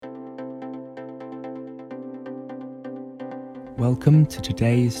Welcome to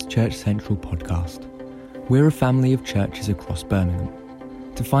today's Church Central podcast. We're a family of churches across Birmingham.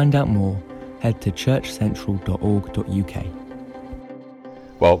 To find out more, head to churchcentral.org.uk.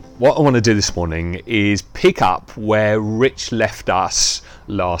 Well, what I want to do this morning is pick up where Rich left us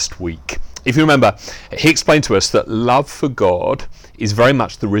last week. If you remember, he explained to us that love for God is very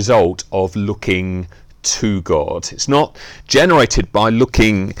much the result of looking to God. It's not generated by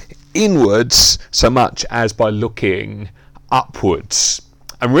looking inwards so much as by looking upwards.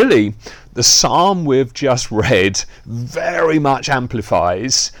 And really, the psalm we've just read very much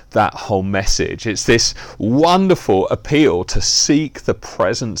amplifies that whole message. It's this wonderful appeal to seek the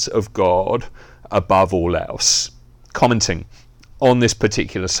presence of God above all else. Commenting on this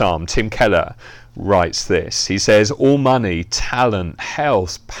particular psalm, Tim Keller writes this. He says, "All money, talent,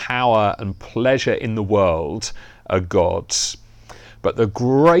 health, power and pleasure in the world are God's. But the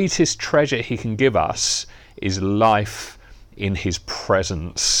greatest treasure he can give us is life in his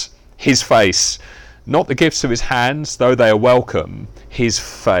presence." His face, not the gifts of his hands, though they are welcome. His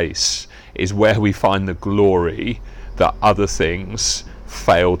face is where we find the glory that other things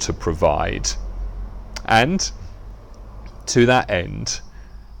fail to provide. And to that end,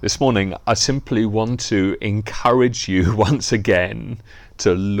 this morning, I simply want to encourage you once again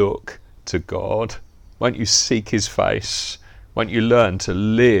to look to God. Won't you seek his face? Won't you learn to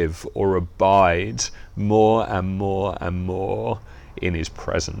live or abide more and more and more in his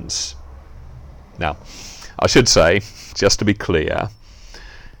presence? Now, I should say, just to be clear,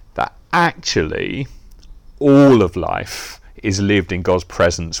 that actually all of life is lived in God's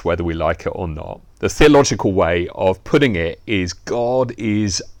presence, whether we like it or not. The theological way of putting it is God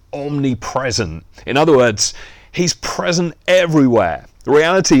is omnipresent. In other words, he's present everywhere. The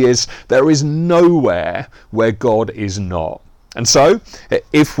reality is there is nowhere where God is not. And so,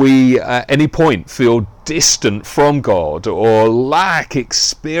 if we at any point feel distant from God or lack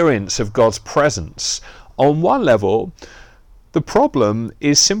experience of God's presence, on one level, the problem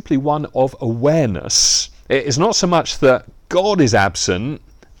is simply one of awareness. It is not so much that God is absent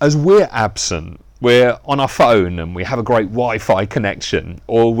as we're absent. We're on our phone and we have a great Wi-Fi connection,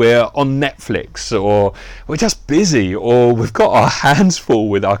 or we're on Netflix, or we're just busy, or we've got our hands full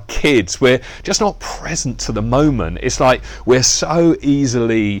with our kids. We're just not present to the moment. It's like we're so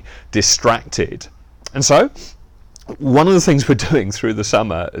easily distracted. And so, one of the things we're doing through the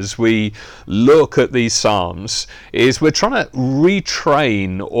summer as we look at these Psalms is we're trying to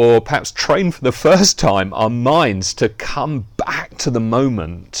retrain, or perhaps train for the first time, our minds to come back to the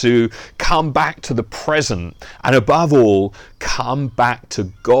moment, to come back to the present, and above all, come back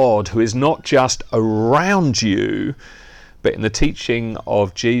to God, who is not just around you, but in the teaching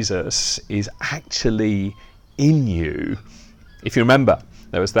of Jesus is actually in you. If you remember,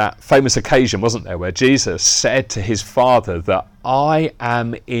 there was that famous occasion, wasn't there, where Jesus said to his Father that I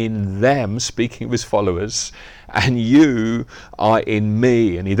am in them, speaking of his followers, and you are in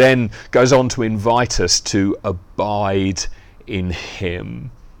me. And he then goes on to invite us to abide in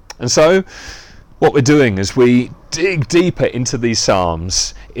him. And so what we're doing as we dig deeper into these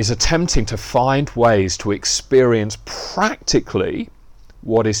Psalms is attempting to find ways to experience practically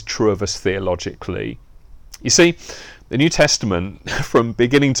what is true of us theologically. You see, the New Testament, from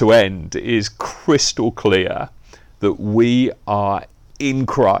beginning to end, is crystal clear that we are in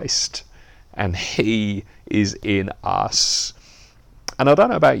Christ and he is in us. And I don't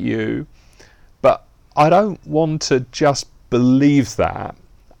know about you, but I don't want to just believe that.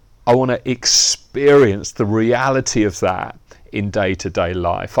 I want to experience the reality of that in day-to-day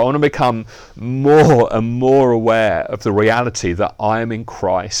life. I want to become more and more aware of the reality that I am in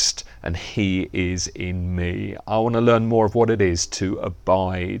Christ and he is in me. I want to learn more of what it is to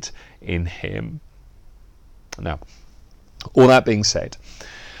abide in him. Now, all that being said,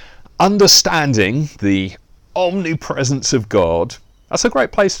 understanding the omnipresence of God, that's a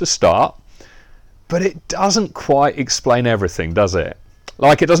great place to start, but it doesn't quite explain everything, does it?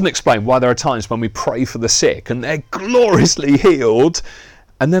 Like, it doesn't explain why there are times when we pray for the sick and they're gloriously healed,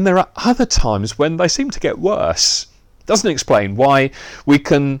 and then there are other times when they seem to get worse. It doesn't explain why we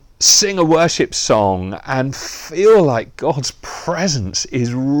can sing a worship song and feel like God's presence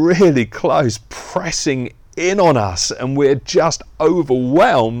is really close, pressing in on us, and we're just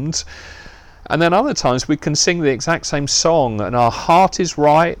overwhelmed. And then other times we can sing the exact same song and our heart is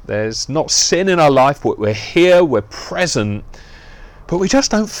right, there's not sin in our life, but we're here, we're present, but we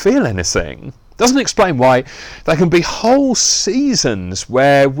just don't feel anything. Doesn't explain why there can be whole seasons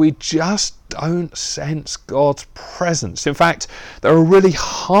where we just don't sense God's presence. In fact, there are really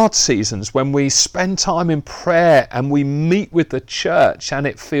hard seasons when we spend time in prayer and we meet with the church and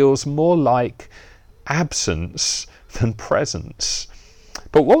it feels more like absence than presence.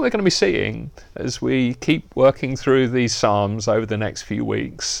 But what we're going to be seeing as we keep working through these Psalms over the next few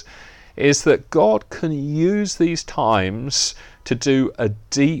weeks is that God can use these times to do a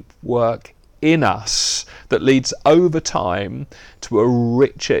deep work in us that leads over time to a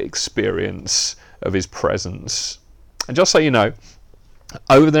richer experience of his presence. And just so you know,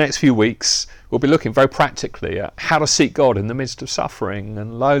 over the next few weeks, we'll be looking very practically at how to seek God in the midst of suffering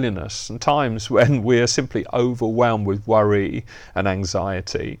and loneliness and times when we are simply overwhelmed with worry and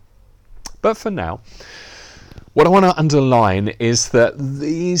anxiety. But for now, what I want to underline is that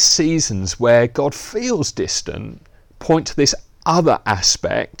these seasons where God feels distant point to this other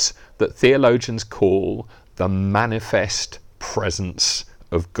aspect that theologians call the manifest presence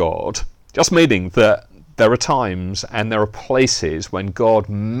of God. Just meaning that there are times and there are places when God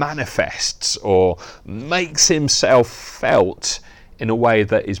manifests or makes himself felt in a way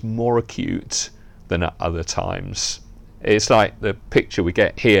that is more acute than at other times. It's like the picture we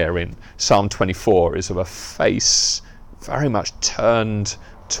get here in Psalm 24 is of a face very much turned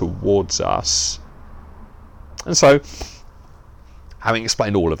towards us. And so, having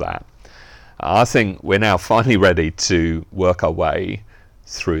explained all of that, I think we're now finally ready to work our way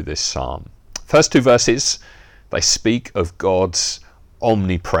through this psalm. First two verses, they speak of God's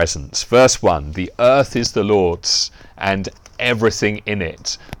omnipresence. Verse 1, the earth is the Lord's and everything in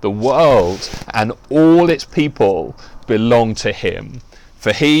it. The world and all its people belong to him.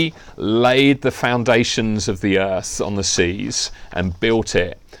 For he laid the foundations of the earth on the seas and built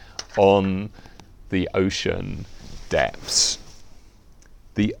it on the ocean depths.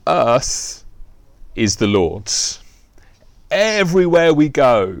 The earth is the Lord's. Everywhere we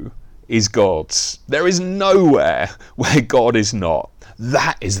go is God's. There is nowhere where God is not.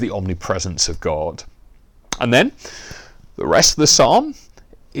 That is the omnipresence of God. And then the rest of the psalm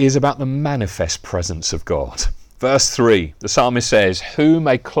is about the manifest presence of God. Verse 3, the psalmist says, "Who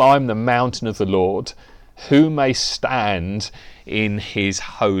may climb the mountain of the Lord? Who may stand in his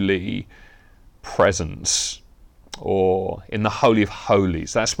holy presence?" Or in the Holy of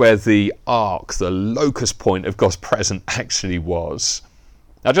Holies. That's where the ark, the locus point of God's presence actually was.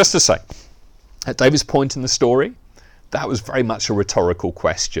 Now, just to say, at David's point in the story, that was very much a rhetorical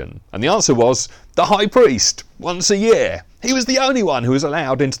question. And the answer was the high priest, once a year. He was the only one who was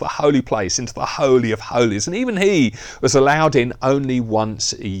allowed into the holy place, into the Holy of Holies. And even he was allowed in only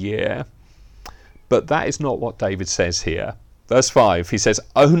once a year. But that is not what David says here. Verse 5, he says,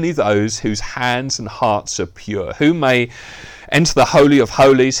 "Only those whose hands and hearts are pure, who may enter the Holy of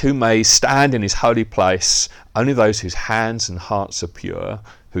Holies, who may stand in his holy place, only those whose hands and hearts are pure,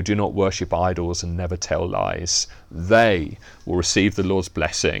 who do not worship idols and never tell lies, they will receive the Lord's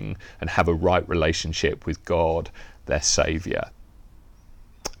blessing and have a right relationship with God, their Saviour."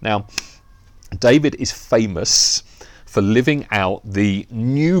 Now, David is famous for living out the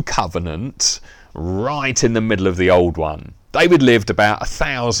new covenant right in the middle of the old one. David lived about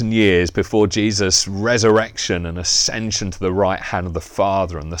 1,000 years before Jesus' resurrection and ascension to the right hand of the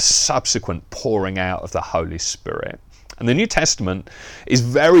Father and the subsequent pouring out of the Holy Spirit. And the New Testament is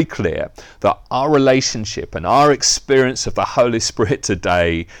very clear that our relationship and our experience of the Holy Spirit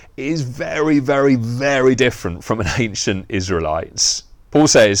today is very, very, very different from an ancient Israelites. Paul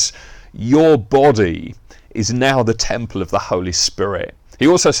says, your body is now the temple of the Holy Spirit. He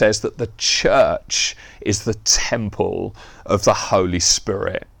also says that the church is the temple of the Holy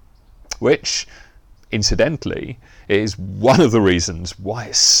Spirit, which, incidentally, is one of the reasons why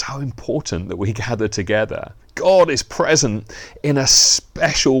it's so important that we gather together. God is present in a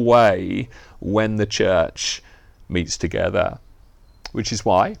special way when the church meets together, which is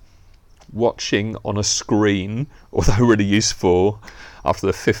why watching on a screen, although really useful after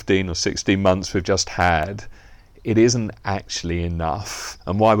the 15 or 16 months we've just had, it isn't actually enough,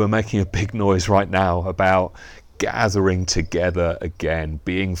 and why we're making a big noise right now about gathering together again,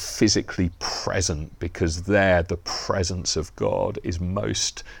 being physically present, because there the presence of God is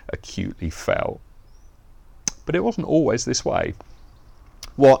most acutely felt. But it wasn't always this way.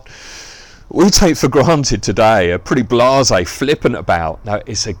 What we take for granted today, are pretty blasé, flippant about. No,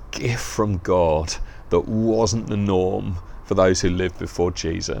 it's a gift from God that wasn't the norm for those who lived before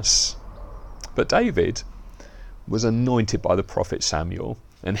Jesus. But David was anointed by the prophet Samuel,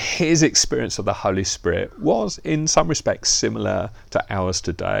 and his experience of the Holy Spirit was in some respects similar to ours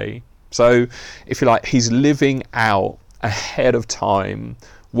today. So, if you like, he's living out ahead of time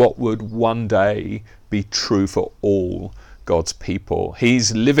what would one day be true for all God's people.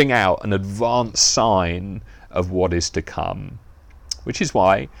 He's living out an advanced sign of what is to come, which is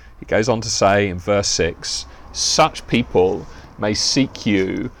why he goes on to say in verse 6, "Such people may seek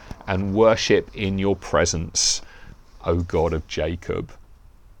you and worship in your presence O God of Jacob.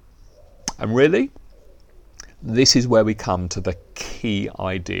 And really, this is where we come to the key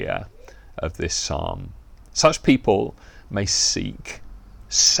idea of this psalm. Such people may seek,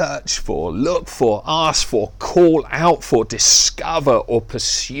 search for, look for, ask for, call out for, discover or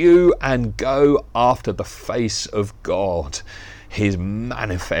pursue and go after the face of God, his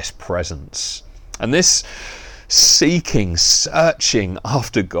manifest presence. And this seeking, searching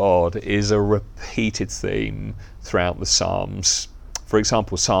after God is a repeated theme throughout the Psalms. For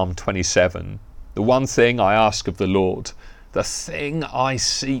example, Psalm 27, the one thing I ask of the Lord, the thing I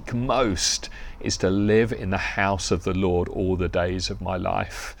seek most is to live in the house of the Lord all the days of my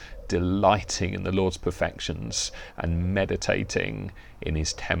life, delighting in the Lord's perfections and meditating in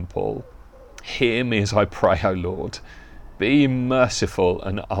his temple. Hear me as I pray, O Lord. Be merciful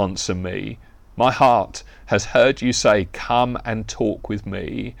and answer me. My heart has heard you say, come and talk with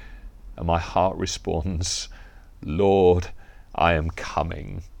me. And my heart responds, Lord, I am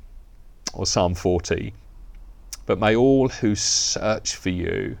coming. Or Psalm 40. But may all who search for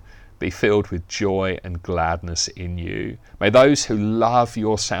you be filled with joy and gladness in you. May those who love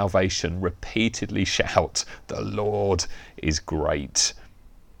your salvation repeatedly shout, the Lord is great.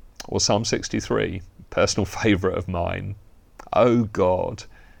 Or Psalm 63, personal favourite of mine. O God,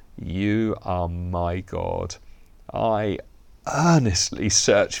 you are my God. I earnestly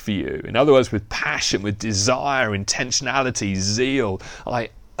search for you. In other words, with passion, with desire, intentionality, zeal. I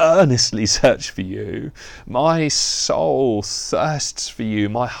earnestly search for you. My soul thirsts for you.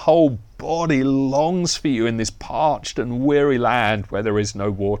 My whole body longs for you in this parched and weary land where there is no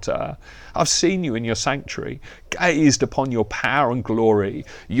water. I've seen you in your sanctuary, gazed upon your power and glory.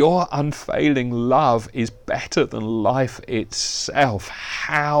 Your unfailing love is better than life itself.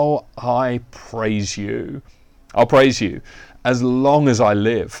 How I praise you. I'll praise you as long as I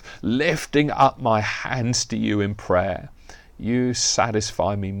live, lifting up my hands to you in prayer. You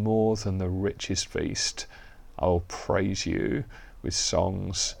satisfy me more than the richest feast. I will praise you with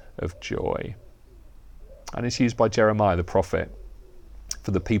songs of joy. And it's used by Jeremiah the prophet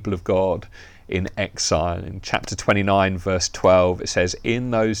for the people of God in exile. In chapter 29 verse 12 it says, in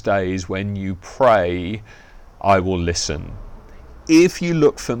those days when you pray, I will listen. If you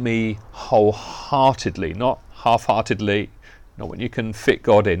look for me wholeheartedly, not half-heartedly, not when you can fit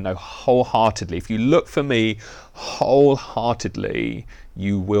God in, no, wholeheartedly. If you look for me wholeheartedly,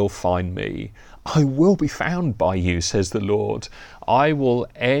 you will find me. I will be found by you, says the Lord. I will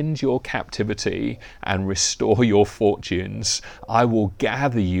end your captivity and restore your fortunes. I will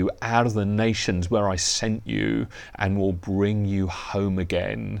gather you out of the nations where I sent you and will bring you home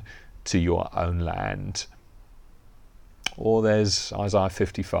again to your own land. Or there's Isaiah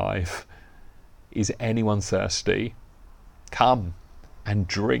 55. Is anyone thirsty? Come and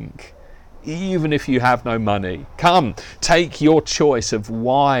drink, even if you have no money. Come, take your choice of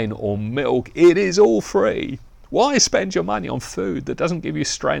wine or milk. It is all free. Why spend your money on food that doesn't give you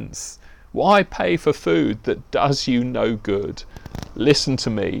strength? Why pay for food that does you no good? Listen to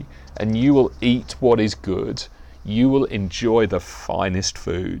me, and you will eat what is good. You will enjoy the finest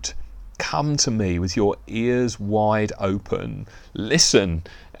food. Come to me with your ears wide open. Listen,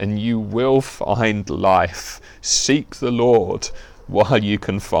 and you will find life. Seek the Lord while you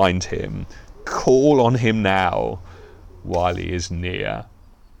can find him. Call on him now while he is near.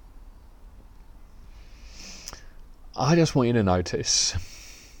 I just want you to notice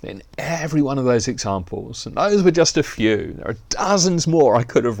in every one of those examples, and those were just a few, there are dozens more I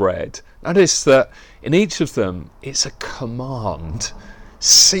could have read. Notice that in each of them it's a command.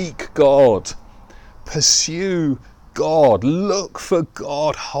 Seek God, pursue God, look for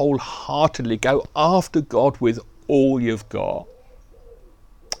God wholeheartedly, go after God with all you've got.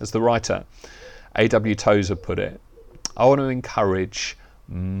 As the writer A.W. Tozer put it, I want to encourage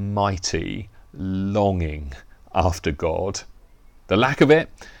mighty longing after God. The lack of it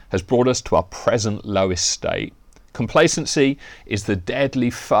has brought us to our present lowest state. Complacency is the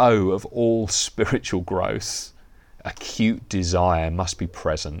deadly foe of all spiritual growth. Acute desire must be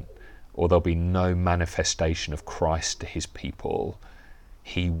present, or there'll be no manifestation of Christ to his people.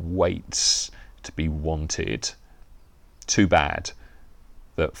 He waits to be wanted. Too bad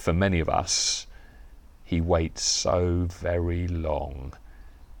that for many of us, he waits so very long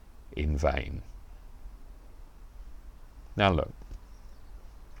in vain. Now look,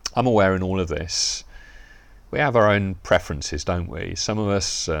 I'm aware in all of this, we have our own preferences, don't we? Some of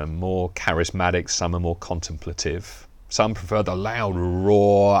us are more charismatic, some are more contemplative. Some prefer the loud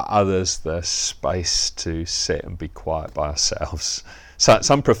roar, others the space to sit and be quiet by ourselves.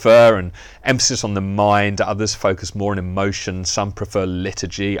 Some prefer an emphasis on the mind, others focus more on emotion. Some prefer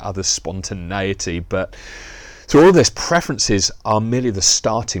liturgy, others spontaneity. But Through all this, preferences are merely the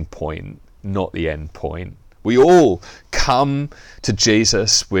starting point, not the end point. We all come to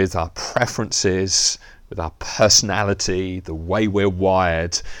Jesus with our preferences, with our personality, the way we're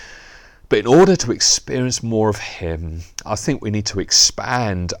wired. But in order to experience more of him, I think we need to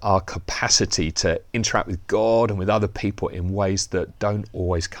expand our capacity to interact with God and with other people in ways that don't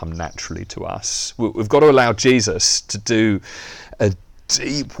always come naturally to us. We've got to allow Jesus to do a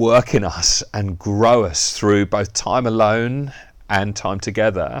deep work in us and grow us through both time alone and time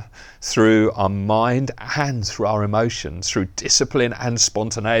together, through our mind and through our emotions, through discipline and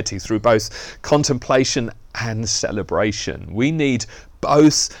spontaneity, through both contemplation and celebration. We need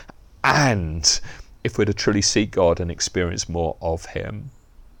both and if we're to truly seek God and experience more of him.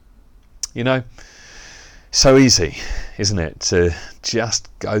 You know, so easy, isn't it, to just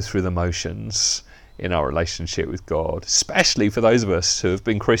go through the motions in our relationship with God, especially for those of us who have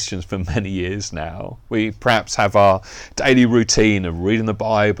been Christians for many years now. We perhaps have our daily routine of reading the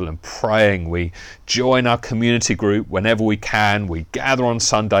Bible and praying. We join our community group whenever we can. We gather on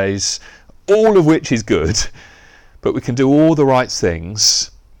Sundays, all of which is good. But we can do all the right things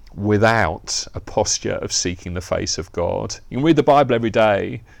without a posture of seeking the face of God. You can read the Bible every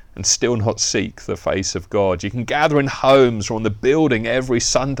day and still not seek the face of God. You can gather in homes or on the building every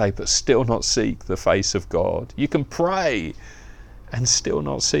Sunday but still not seek the face of God. You can pray and still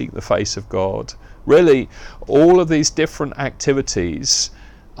not seek the face of God. Really, all of these different activities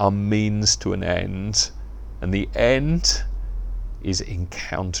are means to an end, and the end is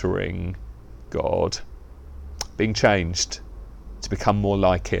encountering God, being changed to become more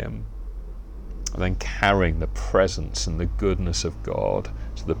like him, and then carrying the presence and the goodness of God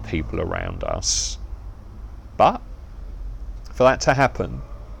to the people around us. But for that to happen,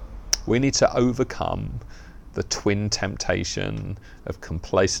 we need to overcome the twin temptation of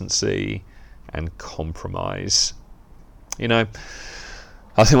complacency and compromise. You know,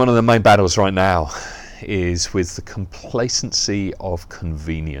 I think one of the main battles right now is with the complacency of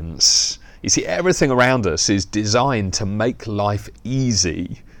convenience. You see, everything around us is designed to make life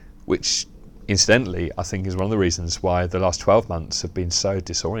easy, which incidentally, I think is one of the reasons why the last 12 months have been so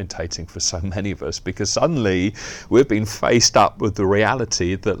disorientating for so many of us, because suddenly we've been faced up with the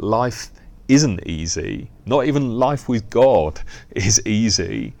reality that life isn't easy. Not even life with God is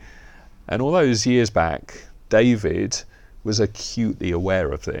easy. And all those years back, David was acutely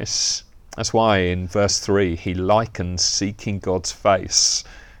aware of this. That's why in verse 3 he likens seeking God's face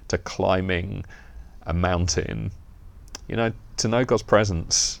to climbing a mountain. You know, to know God's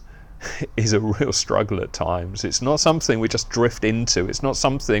presence is a real struggle at times. It's not something we just drift into. It's not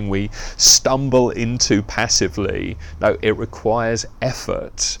something we stumble into passively. No, it requires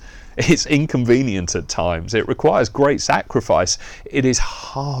effort. It's inconvenient at times. It requires great sacrifice. It is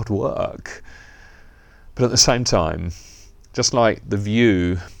hard work. But at the same time, just like the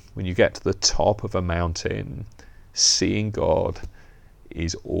view when you get to the top of a mountain, seeing God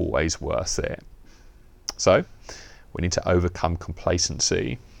is always worth it. So we need to overcome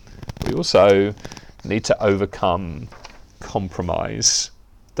complacency. We also need to overcome compromise.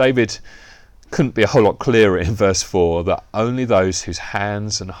 David couldn't be a whole lot clearer in verse 4 that only those whose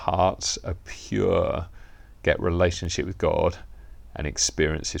hands and hearts are pure get relationship with God and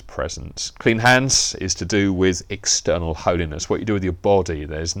experience his presence. Clean hands is to do with external holiness, what you do with your body.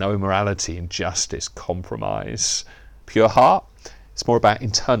 There's no immorality, injustice, compromise. Pure heart, it's more about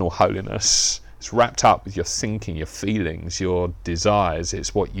internal holiness. It's wrapped up with your thinking, your feelings, your desires.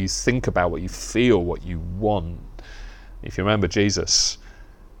 It's what you think about, what you feel, what you want. If you remember, Jesus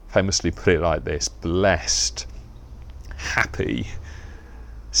famously put it like this: blessed, happy,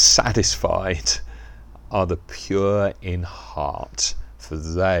 satisfied are the pure in heart, for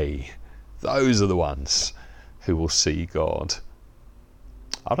those are the ones who will see God.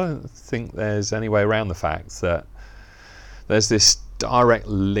 I don't think there's any way around the fact that there's this direct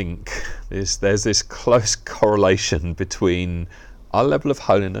link, there's this close correlation between our level of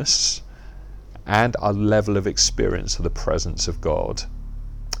holiness and our level of experience of the presence of God.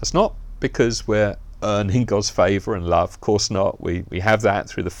 It's not because we're earning God's favour and love, of course not. We have that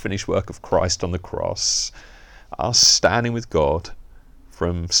through the finished work of Christ on the cross. Our standing with God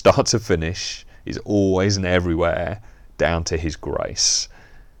from start to finish is always and everywhere down to his grace.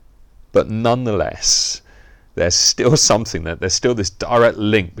 But nonetheless, there's still this direct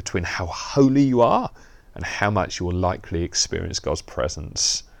link between how holy you are and how much you will likely experience God's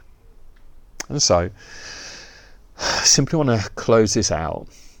presence. And so, I simply want to close this out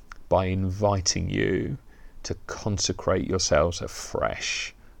by inviting you to consecrate yourselves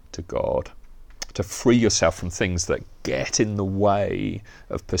afresh to God, to to free yourself from things that get in the way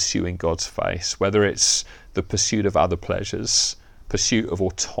of pursuing God's face, whether it's the pursuit of other pleasures, pursuit of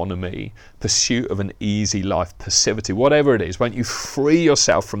autonomy, pursuit of an easy life, passivity, whatever it is. Won't you free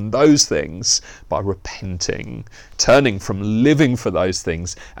yourself from those things by repenting, turning from living for those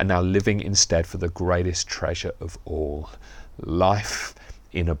things and now living instead for the greatest treasure of all, life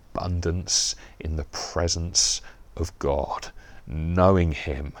in abundance in the presence of God, knowing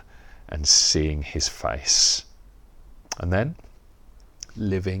him and seeing his face. And then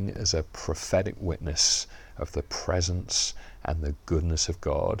living as a prophetic witness of the presence and the goodness of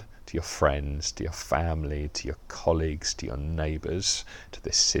God to your friends, to your family, to your colleagues, to your neighbours, to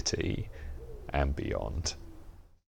this city and beyond.